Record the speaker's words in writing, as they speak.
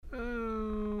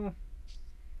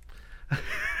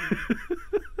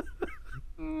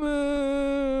Moo.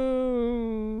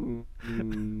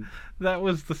 That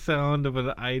was the sound of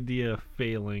an idea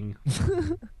failing.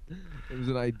 It was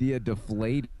an idea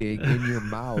deflating in your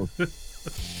mouth.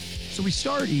 So we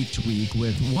start each week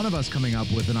with one of us coming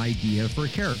up with an idea for a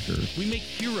character. We make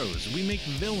heroes. We make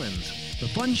villains. The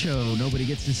fun show nobody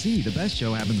gets to see. The best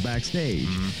show happens backstage.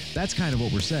 That's kind of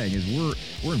what we're saying is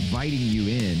we're inviting you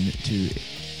in to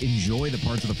enjoy the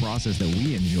parts of the process that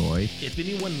we enjoy. If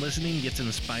anyone listening gets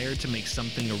inspired to make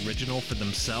something original for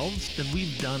themselves, then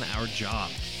we've done our job.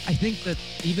 I think that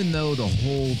even though the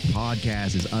whole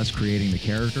podcast is us creating the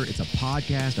character, it's a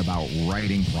podcast about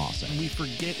writing process. We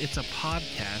forget it's a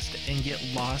podcast and get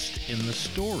lost in the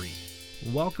story.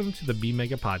 Welcome to the B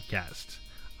Mega Podcast.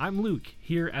 I'm Luke,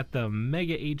 here at the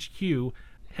Mega HQ,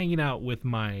 hanging out with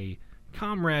my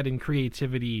comrade in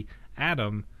creativity,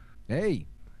 Adam. Hey,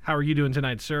 How are you doing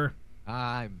tonight, sir?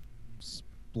 I'm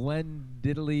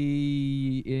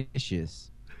splendidly-icious.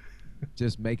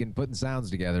 Just putting sounds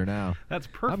together now. That's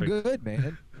perfect. I'm good,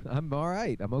 man. I'm all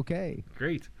right. I'm okay.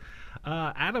 Great.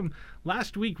 Adam,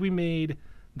 last week we made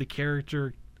the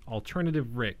character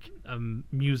Alternative Rick, a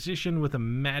musician with a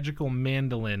magical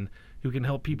mandolin who can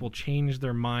help people change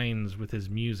their minds with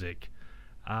his music.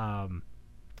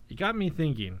 It got me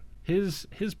thinking. His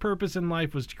purpose in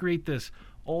life was to create this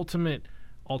ultimate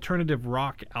alternative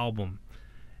rock album,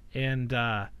 and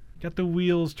got the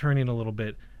wheels turning a little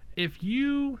bit. If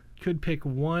you could pick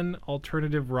one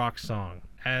alternative rock song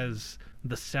as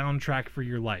the soundtrack for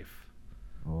your life,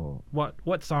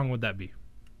 what song would that be?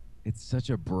 It's such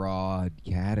a broad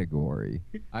category.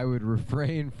 I would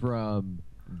refrain from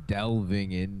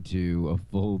delving into a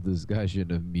full discussion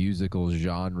of musical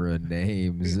genre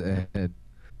names. And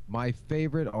my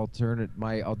favorite the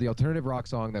alternative rock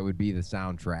song that would be the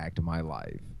soundtrack to my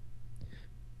life,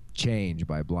 Change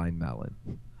by Blind Melon.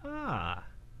 Ah,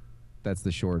 That's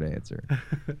the short answer.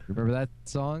 Remember that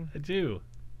song? I do.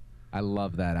 I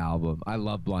love that album. I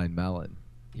love Blind Melon.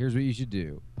 Here's what you should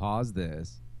do. Pause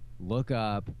this. Look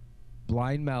up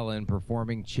Blind Melon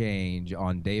performing Change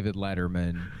on David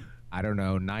Letterman. I don't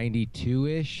know,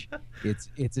 92-ish.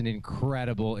 It's an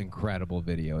incredible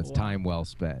video. It's time well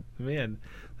spent. Man,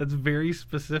 that's very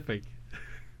specific.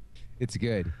 It's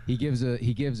good. He gives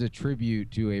a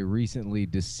tribute to a recently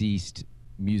deceased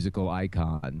musical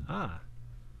icon. Ah.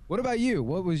 What about you?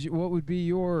 What would be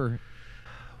your...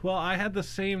 Well, I had the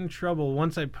same trouble.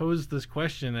 Once I posed this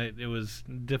question, it was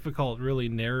difficult really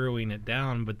narrowing it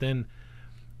down. But then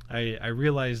I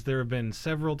realized there have been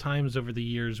several times over the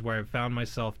years where I've found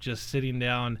myself just sitting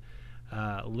down,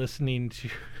 listening to...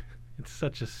 It's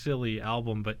such a silly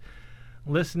album, but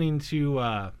listening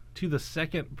to the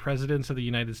second Presidents of the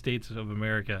United States of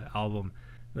America album.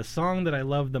 The song that I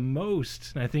love the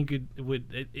most, and I think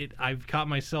I've caught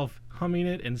myself humming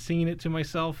it and singing it to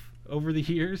myself over the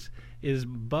years, is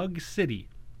Bug City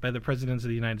by the Presidents of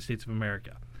the United States of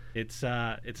America. It's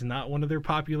not one of their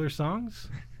popular songs.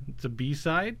 It's a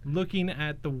B-side. Looking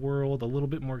at the world a little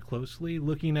bit more closely,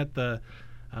 looking at the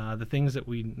things that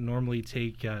we normally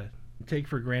take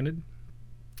for granted,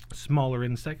 smaller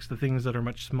insects, the things that are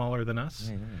much smaller than us,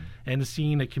 and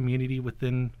seeing a community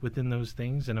within those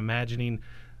things, and imagining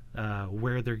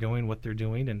where they're going, what they're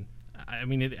doing. And I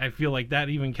mean, I feel like that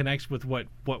even connects with what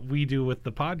we do with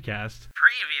the podcast.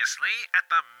 Previously at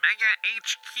the Mega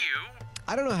HQ.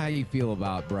 I don't know how you feel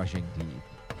about brushing teeth,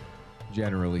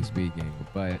 generally speaking,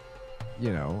 but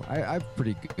you know, I have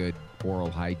pretty good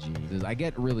oral hygiene. I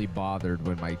get really bothered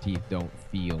when my teeth don't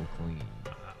feel clean.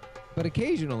 But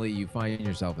occasionally you find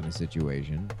yourself in a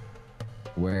situation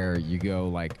where you go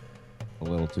like a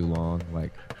little too long,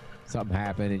 like something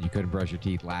happened and you couldn't brush your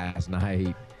teeth last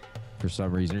night for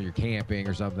some reason, or you're camping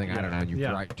or something, I don't know, and you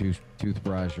forgot your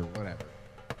toothbrush or whatever.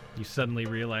 You suddenly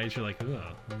realize you're like,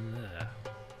 ugh.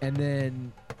 And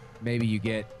then maybe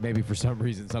for some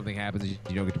reason something happens, you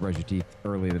don't get to brush your teeth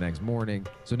early the next morning.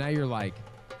 So now you're like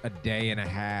a day and a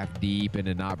half deep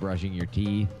into not brushing your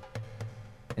teeth,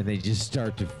 and they just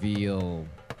start to feel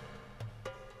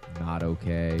not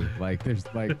okay. Like there's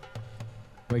like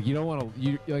you don't want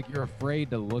to, you're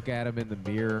afraid to look at them in the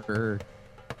mirror.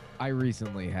 I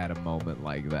recently had a moment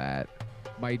like that.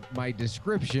 My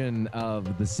description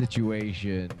of the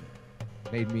situation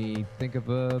made me think of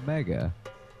a mega.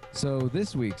 So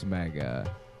this week's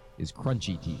mega is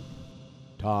crunchy teeth.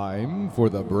 Time for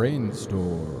the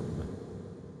brainstorm.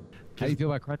 How do you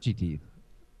feel about crunchy teeth?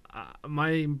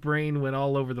 My brain went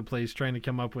all over the place trying to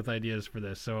come up with ideas for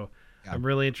this, so yeah. I'm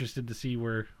really interested to see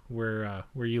where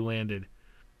you landed.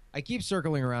 I keep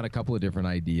circling around a couple of different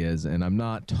ideas, and I'm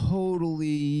not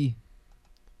totally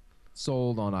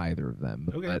sold on either of them,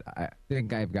 Okay. but I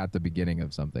think I've got the beginning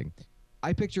of something.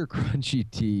 I picture Crunchy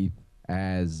Teeth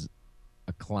as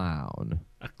a clown.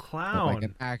 A But clown. like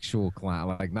an actual clown,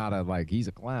 like not a like he's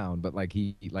a clown, but like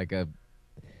he like a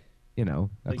a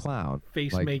Like clown.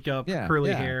 Face like, makeup, yeah,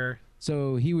 curly yeah. hair.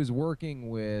 So he was working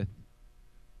with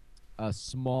a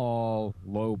small,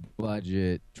 low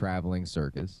budget traveling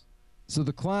circus. So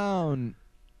the clown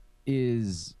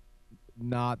is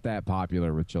not that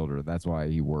popular with children. That's why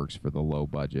he works for the low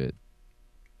budget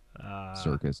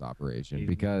circus operation, he-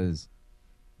 because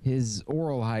his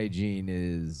oral hygiene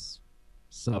is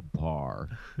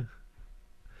subpar.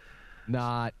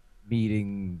 Not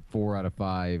meeting 4 out of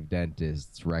 5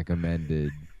 dentists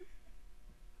recommended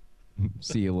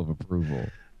seal of approval.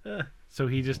 So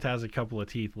he just has a couple of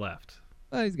teeth left.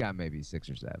 Well, he's got maybe 6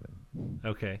 or 7.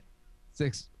 Okay.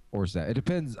 6 or 7. It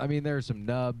depends. I mean, there are some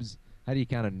nubs. How do you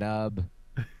count a nub?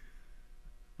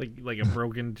 Like a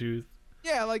broken tooth.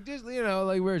 Yeah, like just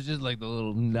like where it's just like the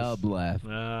little nub left.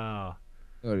 Oh,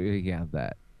 What do you count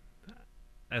that?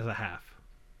 as a half.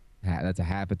 That's a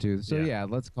half a tooth. So Yeah. yeah,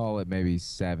 let's call it maybe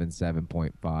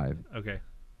 7.5. Okay.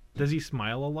 Does he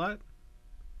smile a lot?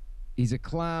 He's a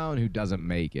clown who doesn't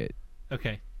make it.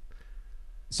 Okay.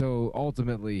 So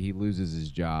ultimately, he loses his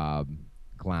job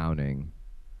clowning,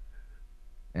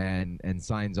 and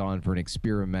signs on for an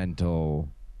experimental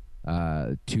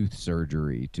tooth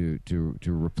surgery to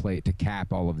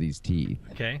cap all of these teeth.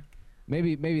 Okay.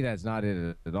 Maybe that's not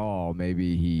it at all.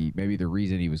 Maybe the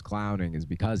reason he was clowning is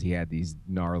because he had these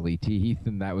gnarly teeth,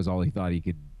 and that was all he thought he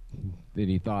could. Then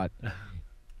he thought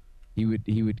he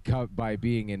would cut by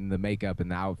being in the makeup and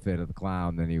the outfit of the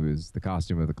clown. Then he was the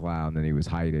costume of the clown. Then he was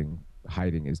hiding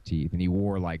his teeth, and he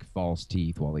wore like false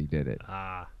teeth while he did it,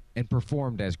 and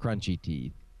performed as Crunchy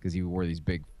Teeth because he wore these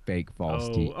big fake false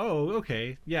teeth. Oh,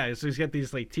 okay. Yeah, so he's got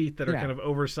these like teeth that are Yeah. kind of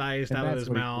oversized And out of that's his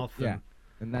what mouth. yeah,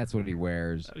 and that's what he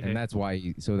wears, Okay. and that's why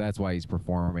he's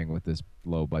performing with this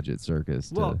low budget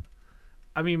circus. Well,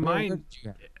 I mean, Well, mine. what did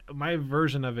you have? My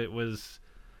version of it was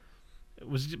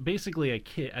basically a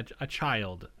kid, a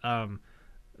child.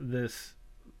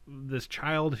 This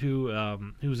child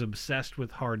who's obsessed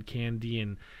with hard candy,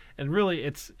 and really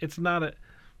it's not a.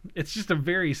 It's just a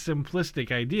very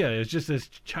simplistic idea. It's just this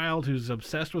child who's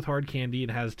obsessed with hard candy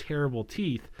and has terrible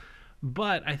teeth.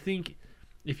 But I think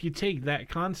if you take that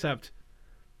concept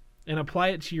and apply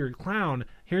it to your clown,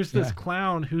 here's this Yeah.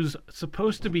 clown who's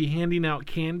supposed to be handing out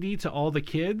candy to all the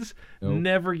kids, Nope.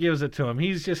 never gives it to him.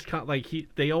 He's just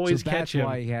they always So catch that's him.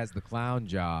 why he has the clown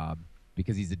job,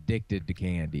 because he's addicted to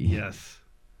candy. Yes.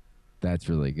 That's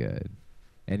really good.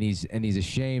 And he's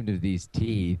ashamed of these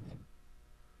teeth.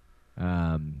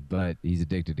 But he's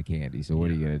addicted to candy, so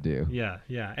what are you gonna do? Yeah,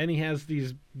 yeah. And he has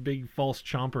these big false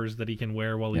chompers that he can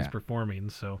wear while he's Yeah. performing,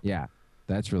 so Yeah,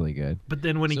 that's really good. but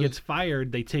then when he So- gets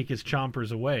fired, they take his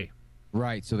chompers away.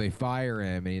 Right, so they fire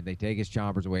him and they take his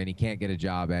chompers away, and he can't get a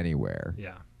job anywhere.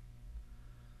 Yeah.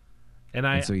 And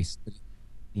And so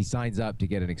he signs up to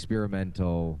get an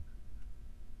experimental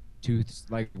tooth,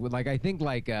 like I think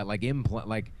like implant,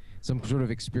 like some sort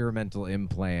of experimental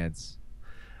implants.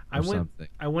 I or went something.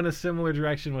 I went a similar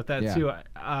direction with that Yeah. too.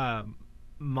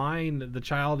 Mine, the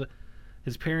child,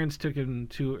 his parents took him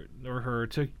to, or her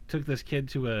took this kid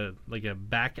to a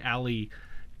back alley,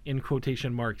 in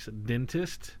quotation marks,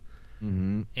 dentist,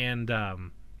 Mm-hmm. and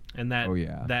that Oh,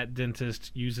 yeah. that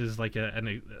dentist uses like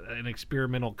an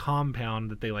experimental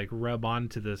compound that they like rub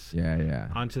onto this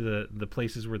Yeah. onto the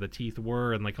places where the teeth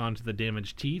were, and like onto the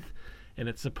damaged teeth, and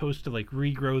it's supposed to like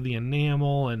regrow the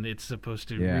enamel, and it's supposed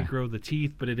to Yeah. regrow the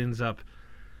teeth, but it ends up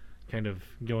kind of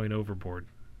going overboard.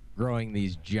 Growing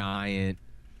these giant,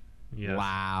 Yes.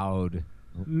 loud,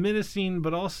 Menacing,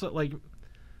 but also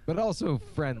but also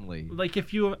friendly.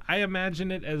 if you, I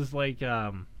imagine it as like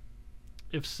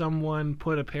if someone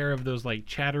put a pair of those like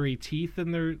chattery teeth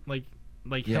in their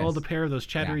held a Yes. pair of those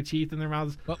chattery Yeah. teeth in their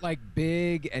mouths, But like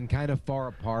big and kind of far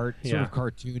apart, sort Yeah. of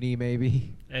cartoony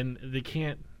maybe. and they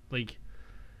can't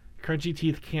Crunchy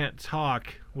Teeth can't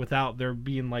talk without there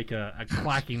being like a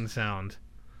clacking sound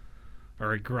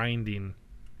or a grinding.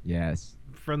 Yes.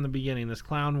 From the beginning, this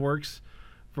clown works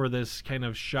for this kind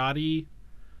of shoddy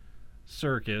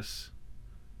circus,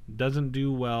 doesn't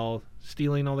do well,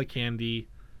 stealing all the candy,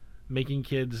 making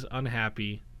kids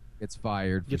unhappy, Gets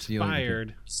fired. gets for stealing the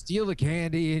fired. steal the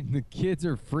candy, and the kids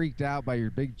are freaked out by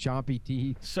your big chompy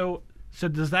teeth. So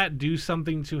does that do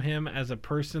something to him as a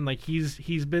person? Like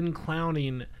he's been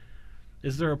clowning.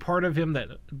 Is there a part of him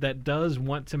that does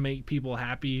want to make people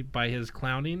happy by his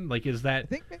clowning? Like, is I that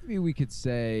think maybe we could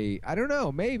say, I don't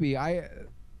know, maybe I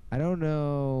don't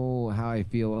know how I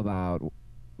feel about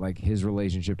like his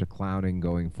relationship to clowning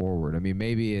going forward. I mean,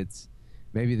 maybe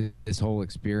this whole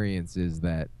experience is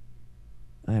that,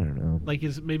 I don't know. Like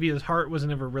maybe his heart was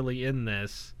never really in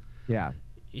this. Yeah.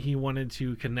 He wanted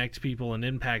to connect people and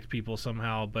impact people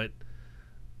somehow, but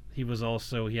he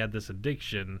had this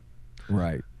addiction.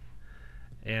 Right.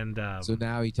 And so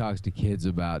now he talks to kids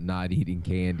about not eating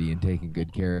candy and taking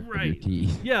good care of your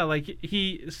teeth. Yeah, like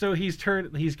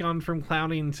he's gone from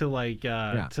clowning to like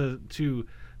to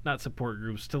not support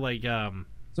groups to like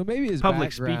so maybe his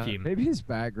public speaking. Maybe his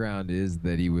background is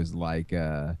that he was like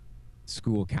a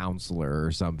school counselor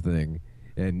or something,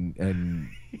 and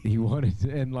he wanted to,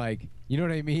 and like, you know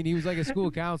what I mean? He was like a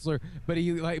school counselor, but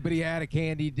he had a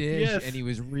candy dish, and he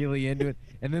was really into it.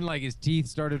 And then like his teeth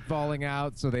started falling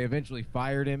out, so they eventually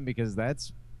fired him because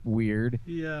that's weird.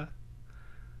 Yeah.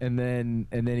 And then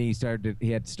he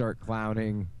had to start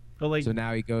clowning. But like, so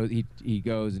now he goes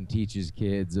and teaches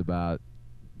kids about,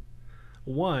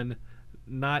 one,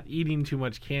 not eating too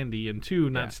much candy, and two,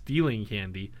 not stealing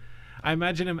candy. I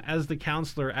imagine him as the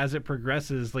counselor, as it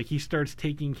progresses, like he starts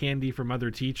taking candy from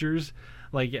other teachers,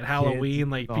 like at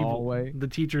Halloween, like the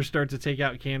teachers start to take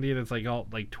out candy and it's like all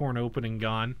like torn open and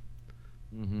gone.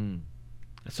 Mm-hmm.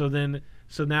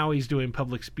 So now he's doing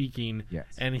public speaking,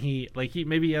 and he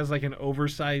maybe has like an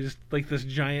oversized, like this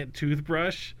giant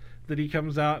toothbrush that he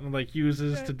comes out and like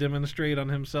uses to demonstrate on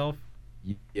himself.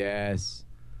 Yes.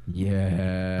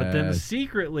 Yeah. But then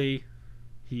secretly,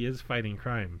 he is fighting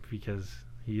crime because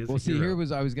he is. Well, see,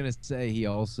 I was gonna say he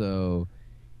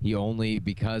only,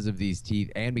 because of these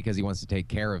teeth and because he wants to take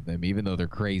care of them, even though they're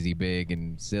crazy big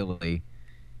and silly.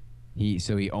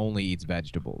 He only eats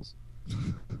vegetables.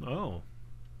 Oh.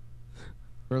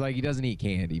 Or like he doesn't eat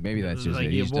candy. Maybe that's just like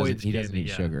it. He doesn't eat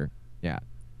sugar. Yeah.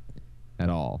 At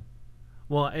all.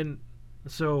 Well, and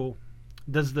so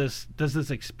does this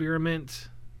experiment,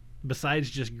 besides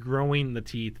just growing the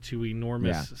teeth to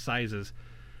enormous sizes,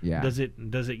 does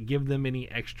it give them any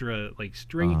extra like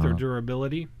strength or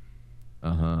durability?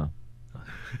 Uh-huh. And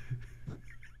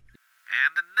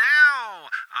now,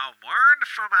 a word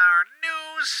from our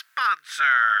new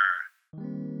sponsor.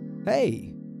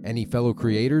 Hey, any fellow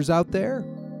creators out there?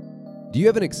 Do you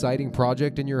have an exciting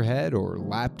project in your head or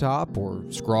laptop or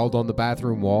scrawled on the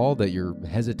bathroom wall that you're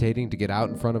hesitating to get out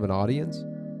in front of an audience?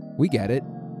 We get it.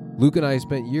 Luke and I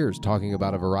spent years talking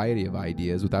about a variety of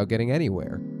ideas without getting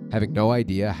anywhere, having no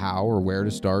idea how or where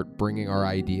to start bringing our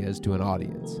ideas to an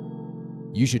audience.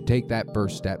 You should take that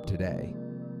first step today.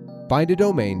 Find a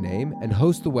domain name and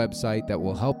host the website that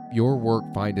will help your work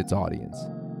find its audience.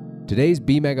 Today's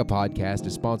B Mega Podcast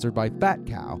is sponsored by Fat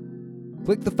Cow.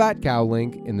 Click the Fat Cow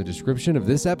link in the description of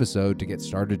this episode to get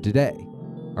started today.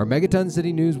 Our Megaton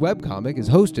City News webcomic is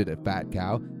hosted at Fat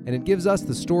Cow, and it gives us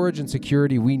the storage and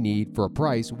security we need for a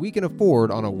price we can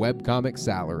afford on a webcomic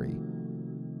salary.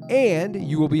 And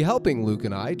you will be helping Luke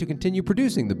and I to continue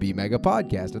producing the B Mega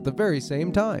Podcast at the very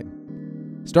same time.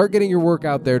 Start getting your work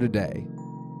out there today.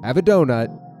 Have a donut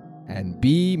and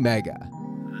be mega.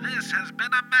 This has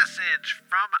been a message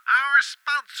from our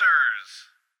sponsors.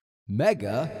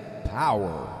 Mega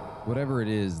Power. Whatever it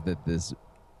is that this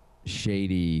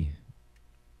shady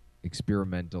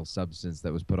experimental substance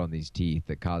that was put on these teeth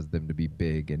that caused them to be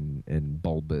big and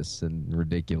bulbous and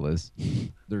ridiculous.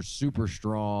 They're super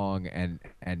strong, and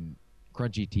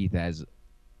Crunchy Teeth has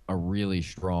a really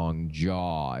strong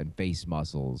jaw and face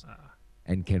muscles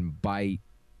and can bite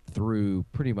through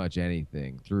pretty much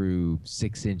anything, through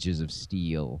 6 inches of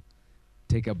steel,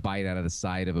 take a bite out of the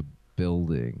side of a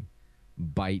building,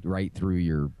 bite right through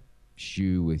your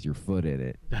shoe with your foot in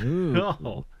it.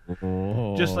 Oh.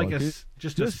 Just like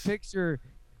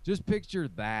picture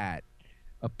that.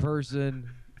 A person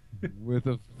with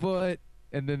a foot,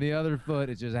 and then the other foot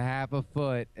is just a half a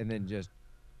foot, and then just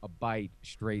a bite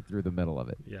straight through the middle of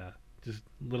it. Yeah, just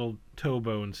little toe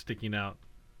bone sticking out.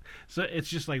 So it's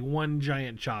just like one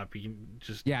giant chop. You can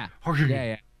just yeah,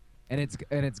 and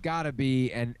it's gotta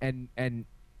be and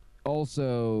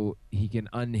also he can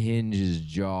unhinge his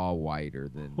jaw wider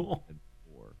than before.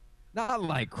 Not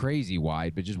like crazy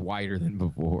wide, but just wider than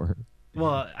before.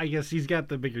 Well, I guess he's got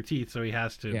the bigger teeth, so he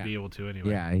has to be able to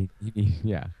anyway.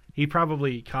 Yeah. He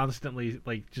probably constantly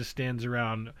like just stands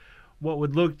around what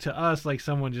would look to us like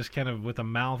someone just kind of with a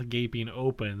mouth gaping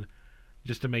open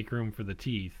just to make room for the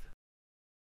teeth.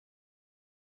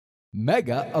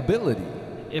 Mega Ability.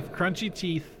 If Crunchy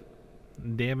Teeth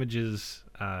damages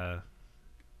a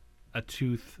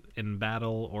tooth in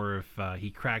battle, or if he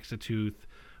cracks a tooth,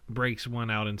 breaks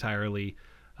one out entirely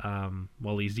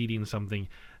while he's eating something,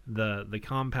 the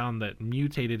compound that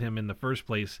mutated him in the first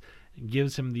place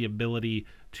gives him the ability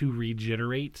to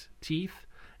regenerate teeth,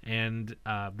 and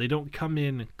they don't come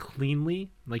in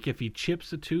cleanly. Like if he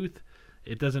chips a tooth,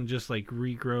 it doesn't just like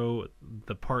regrow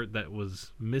the part that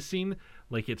was missing.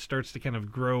 Like it starts to kind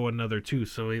of grow another tooth.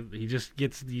 So he just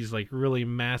gets these like really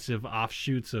massive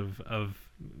offshoots of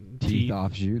Teeth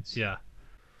offshoots. Yeah,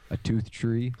 A tooth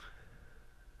tree.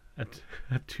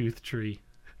 a tooth tree.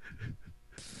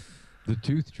 The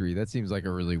tooth tree. That seems like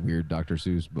a really weird Dr.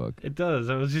 Seuss book. It does.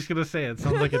 I was just gonna say it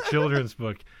sounds like a children's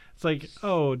book. It's like,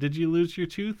 oh, did you lose your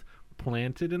tooth?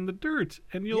 Plant it in the dirt,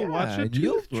 and you'll watch a and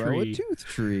you'll tooth grow a tree. tooth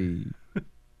tree.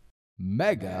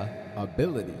 Mega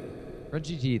ability.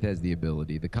 Crunchy Teeth has the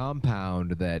ability. The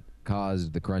compound that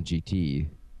caused the crunchy teeth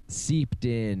seeped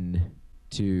in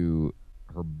to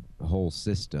her whole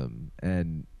system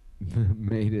and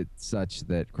made it such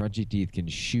that Crunchy Teeth can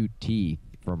shoot teeth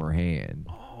from her hand.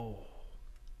 Oh,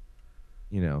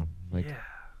 You know, like yeah.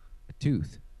 a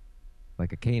tooth,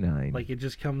 like a canine. Like it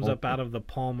just comes up out of the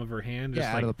palm of her hand. Just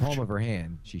yeah, like, out of the palm of her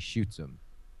hand, she shoots them.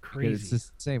 Crazy. It's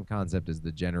the same concept as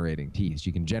the generating teeth.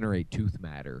 She can generate tooth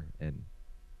matter and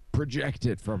project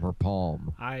it from her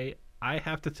palm. I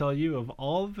have to tell you, of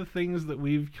all the things that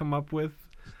we've come up with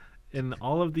in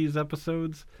all of these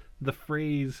episodes, the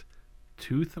phrase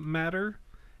tooth matter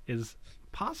is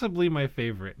possibly my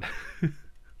favorite.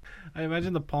 I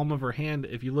imagine the palm of her hand,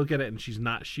 if you look at it and she's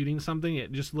not shooting something,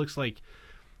 it just looks like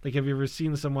have you ever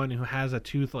seen someone who has a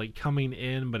tooth like coming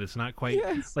in but it's not quite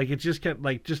like it just kept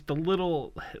like just a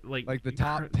little like the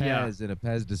top Pez in a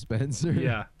Pez dispenser.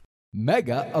 Yeah.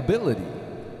 Mega ability.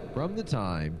 From the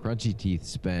time Crunchy Teeth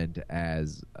spent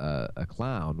as a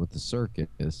clown with the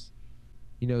circus,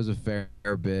 he knows a fair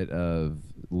bit of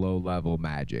low-level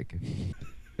magic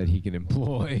that he can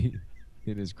employ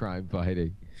in his crime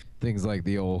fighting. Things like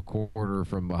the old quarter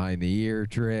from behind the ear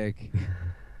trick.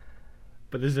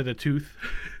 But is it a tooth?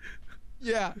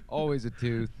 Yeah, always a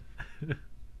tooth.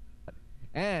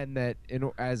 And that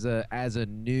as a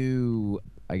new,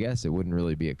 I guess it wouldn't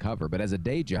really be a cover, but as a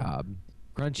day job,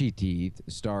 Crunchy Teeth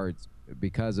starts,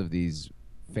 because of these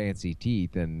fancy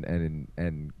teeth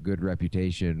and good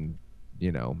reputation,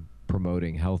 you know,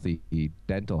 promoting healthy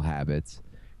dental habits.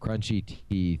 Crunchy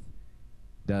Teeth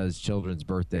does children's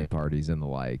birthday parties and the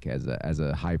like as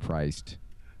a high-priced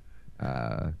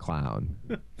clown.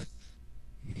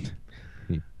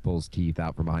 He pulls teeth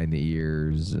out from behind the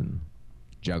ears and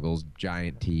juggles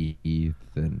giant teeth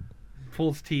and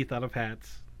Pulls teeth out of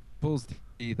hats. pulls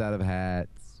teeth out of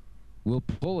hats. We'll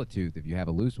pull a tooth if you have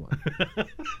a loose one.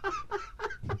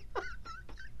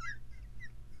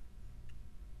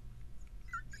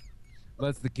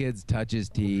 Lets the kids touch his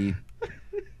teeth.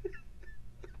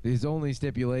 His only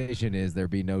stipulation is there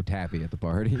be no taffy at the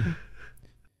party.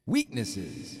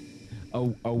 Weaknesses.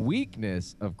 A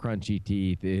weakness of Crunchy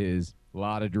Teeth is a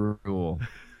lot of drool.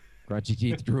 Crunchy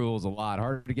Teeth drools a lot.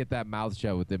 Hard to get that mouth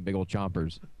shut with them big old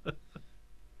chompers.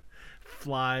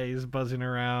 Flies buzzing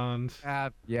around.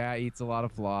 Yeah, eats a lot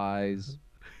of flies.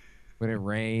 When it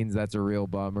rains, that's a real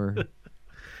bummer.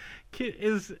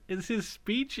 Is his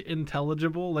speech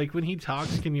intelligible? Like when he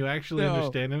talks, can you actually No,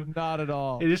 understand him? Not at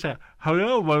all. It just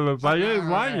hello,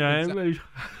 my name.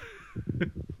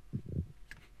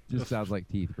 Just sounds like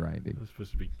teeth grinding. It's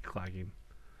supposed to be clacking.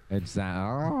 And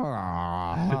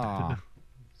sound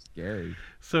scary.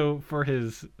 So for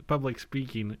his public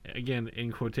speaking, again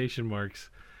in quotation marks,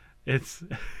 it's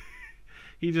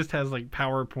he just has like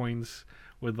PowerPoints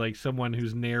with like someone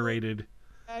who's narrated.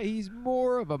 He's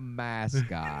more of a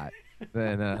mascot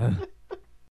than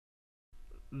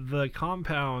The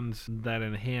compounds that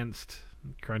enhanced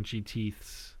Crunchy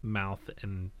Teeth's mouth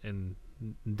and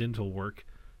dental work,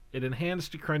 it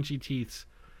enhanced Crunchy Teeth's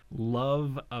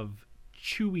love of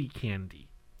chewy candy.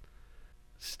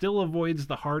 Still avoids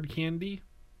the hard candy,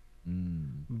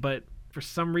 but for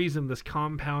some reason this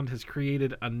compound has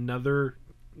created another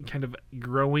kind of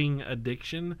growing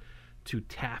addiction to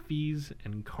taffies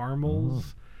and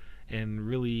caramels and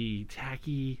really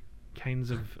tacky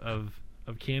kinds of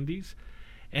candies.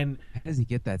 And how does he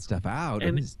get that stuff out?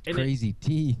 And- of his and crazy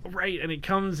teeth. right, and it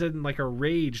comes in like a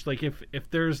rage. Like if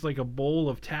there's like a bowl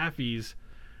of taffies,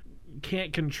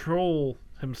 can't control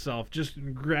himself, just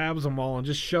grabs them all and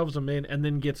just shoves them in, and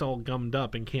then gets all gummed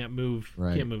up and can't move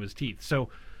his teeth. So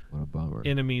What a bummer.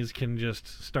 enemies can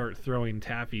just start throwing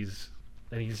taffies,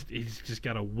 and he's just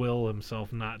got to will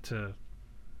himself not to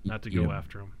go Yeah.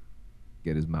 after him.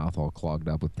 Get his mouth all clogged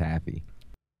up with taffy.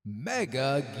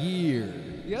 Mega gear.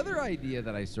 The other idea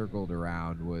that I circled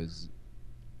around was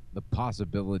the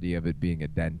possibility of it being a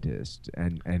dentist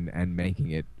and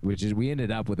making it, which is we ended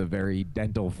up with a very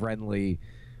dental friendly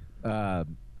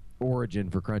origin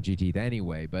for Crunchy Teeth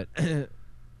anyway. But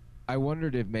I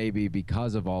wondered if maybe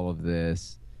because of all of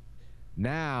this,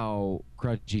 Now,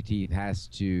 Crunchy Teeth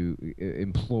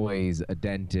employs a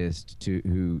dentist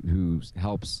who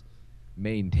helps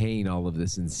maintain all of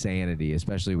this insanity,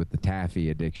 especially with the taffy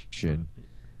addiction.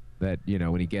 That,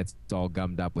 when he gets all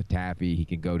gummed up with taffy, he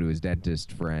can go to his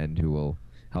dentist friend who will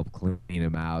help clean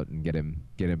him out and get him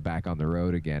back on the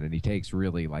road again. And he takes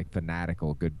really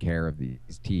fanatical good care of these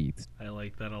teeth. I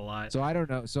like that a lot. So I don't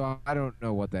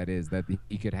know what that is, that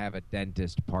he could have a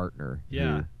dentist partner.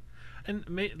 Yeah. And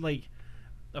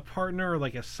a partner or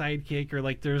a sidekick, or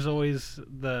there's always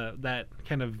that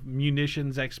kind of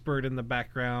munitions expert in the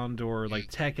background, or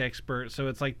tech expert. So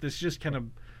it's this just kind of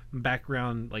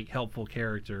background helpful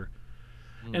character.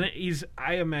 And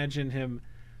I imagine him,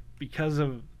 because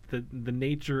of the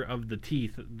nature of the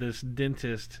teeth, this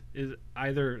dentist is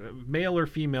either male or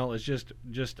female, is just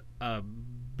a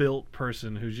built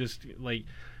person who just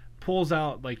pulls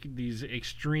out these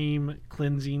extreme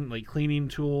cleaning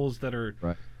tools that are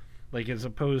right. As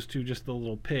opposed to just the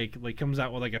little pick, comes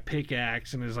out with a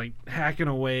pickaxe and is hacking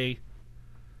away.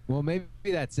 Well, maybe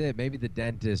that's it. Maybe the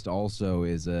dentist also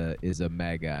is a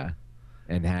mega,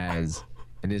 and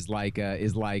is like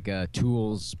a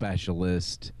tools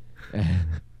specialist.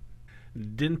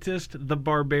 Dentist the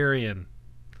Barbarian.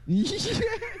 Yeah.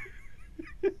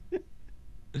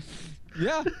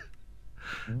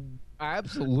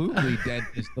 Absolutely,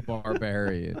 Dentist the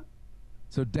Barbarian.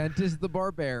 So Dentist the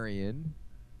Barbarian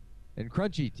and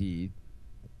Crunchy Teeth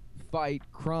fight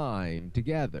crime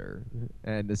together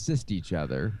and assist each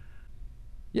other.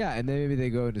 Yeah, and then maybe they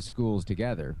go into schools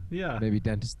together. Yeah. Maybe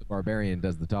Dentist the Barbarian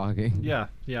does the talking. Yeah.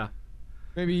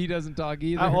 Maybe he doesn't talk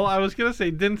either. I was going to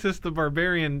say Dentist the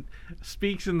Barbarian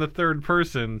speaks in the third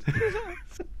person.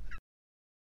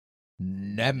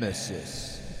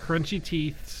 Nemesis. Crunchy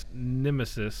Teeth's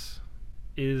nemesis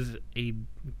is a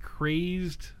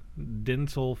crazed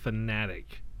dental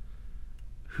fanatic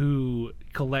who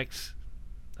collects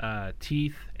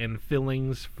teeth and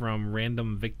fillings from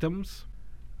random victims.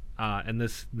 And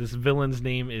this villain's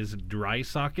name is Dry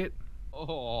Socket.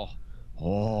 Oh.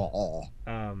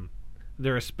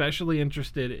 They're especially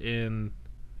interested in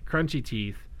Crunchy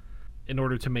Teeth in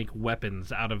order to make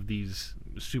weapons out of these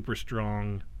super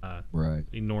strong,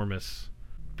 enormous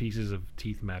pieces of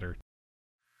teeth matter.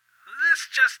 This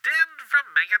just in from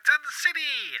Megaton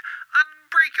City.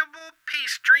 Unbreakable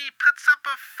Pastry puts up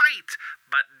a fight,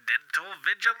 but dental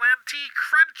vigilante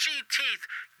Crunchy Teeth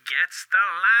gets the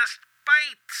last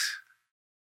bite.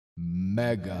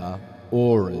 Mega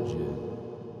Origin.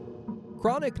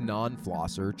 Chronic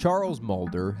non-flosser Charles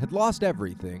Mulder had lost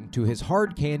everything to his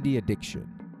hard candy addiction.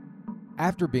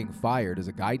 After being fired as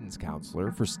a guidance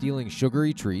counselor for stealing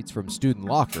sugary treats from student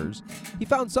lockers, he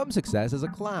found some success as a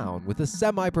clown with a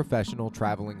semi-professional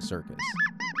traveling circus.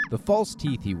 The false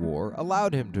teeth he wore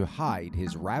allowed him to hide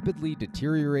his rapidly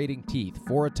deteriorating teeth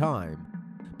for a time,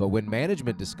 but when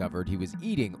management discovered he was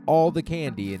eating all the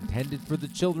candy intended for the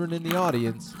children in the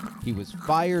audience, he was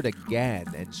fired again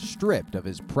and stripped of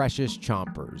his precious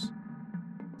chompers.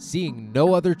 Seeing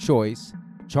no other choice,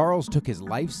 Charles took his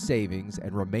life savings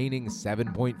and remaining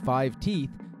 7.5 teeth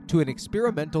to an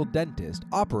experimental dentist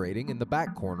operating in the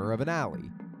back corner of an alley.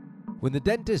 When the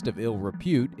dentist of ill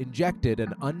repute injected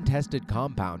an untested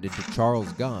compound into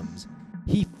Charles' gums,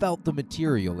 he felt the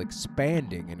material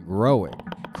expanding and growing,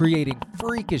 creating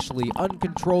freakishly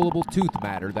uncontrollable tooth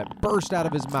matter that burst out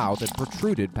of his mouth and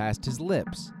protruded past his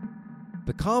lips.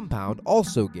 The compound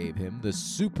also gave him the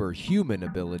superhuman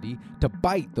ability to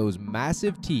bite those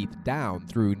massive teeth down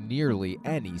through nearly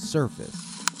any surface.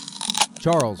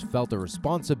 Charles felt a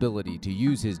responsibility to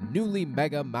use his newly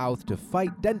mega mouth to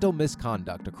fight dental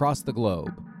misconduct across the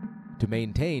globe. To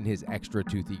maintain his extra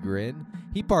toothy grin,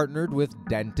 he partnered with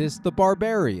Dentist the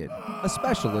Barbarian, a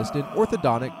specialist in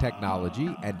orthodontic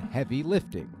technology and heavy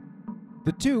lifting.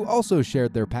 The two also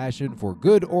shared their passion for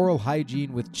good oral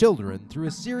hygiene with children through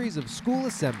a series of school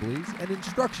assemblies and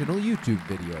instructional YouTube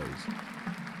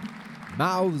videos.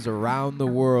 Mouths around the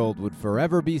world would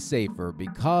forever be safer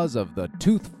because of the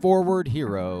tooth-forward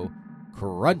hero,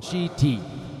 Crunchy Teeth.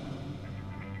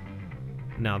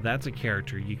 Now that's a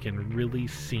character you can really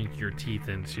sink your teeth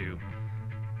into.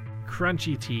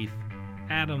 Crunchy Teeth.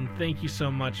 Adam, thank you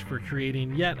so much for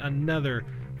creating yet another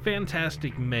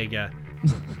fantastic mega.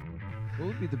 What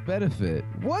would be the benefit?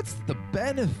 What's the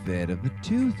benefit of the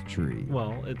tooth tree?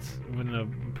 Well, it's when a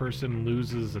person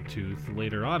loses a tooth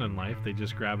later on in life, they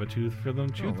just grab a tooth for the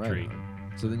tooth tree.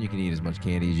 So then you can eat as much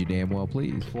candy as you damn well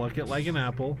please. Pluck it like an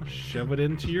apple, shove it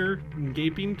into your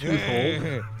gaping tooth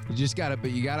hole.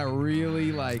 You gotta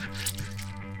really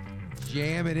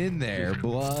jam it in there.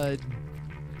 Blood.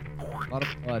 A lot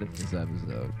of blood in this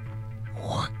episode.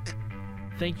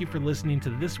 thank you for listening to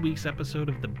this week's episode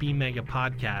of the Be Mega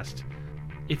Podcast.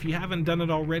 If you haven't done it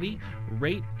already,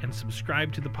 rate and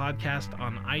subscribe to the podcast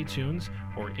on iTunes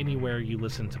or anywhere you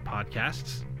listen to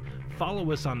podcasts.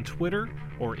 Follow us on Twitter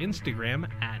or Instagram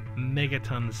at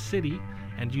Megaton City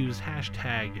and use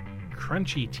hashtag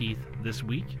CrunchyTeeth this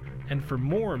week. And for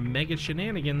more mega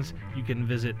shenanigans, you can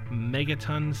visit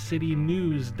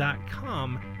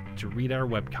megatoncitynews.com to read our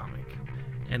webcomic.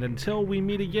 And until we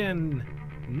meet again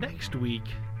next week,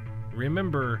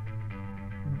 remember,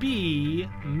 be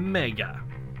mega.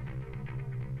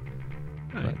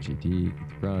 Crunchy teeth,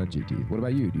 crunchy teeth. What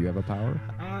about you? Do you have a power?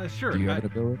 Sure. Do you have an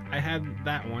ability? I had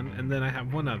that one, and then I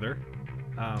have one other.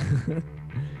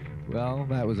 Well,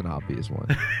 that was an obvious one.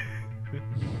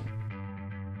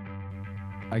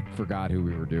 I forgot who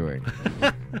we were doing.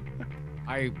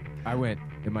 I went,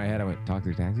 in my head, I went,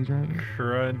 toxic taxi driver?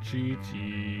 Crunchy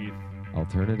teeth.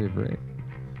 Alternative Ray?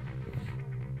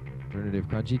 Alternative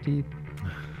crunchy teeth?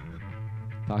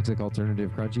 Toxic alternative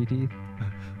crunchy teeth?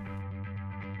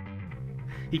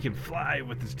 He can fly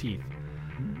with his teeth.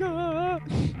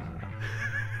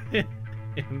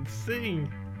 And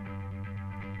sing.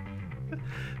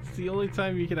 It's the only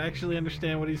time you can actually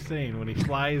understand what he's saying, when he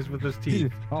flies with his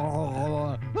teeth.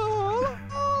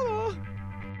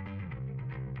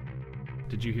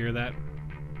 Did you hear that?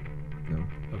 No,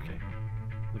 Okay.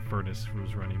 The furnace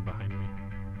was running behind me.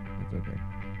 that's okay.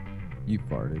 You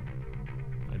farted.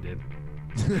 I did.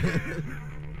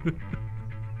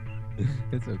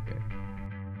 It's okay.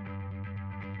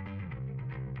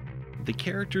 The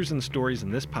characters and stories in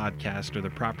this podcast are the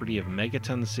property of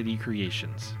Megaton City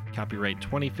Creations. Copyright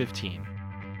 2015.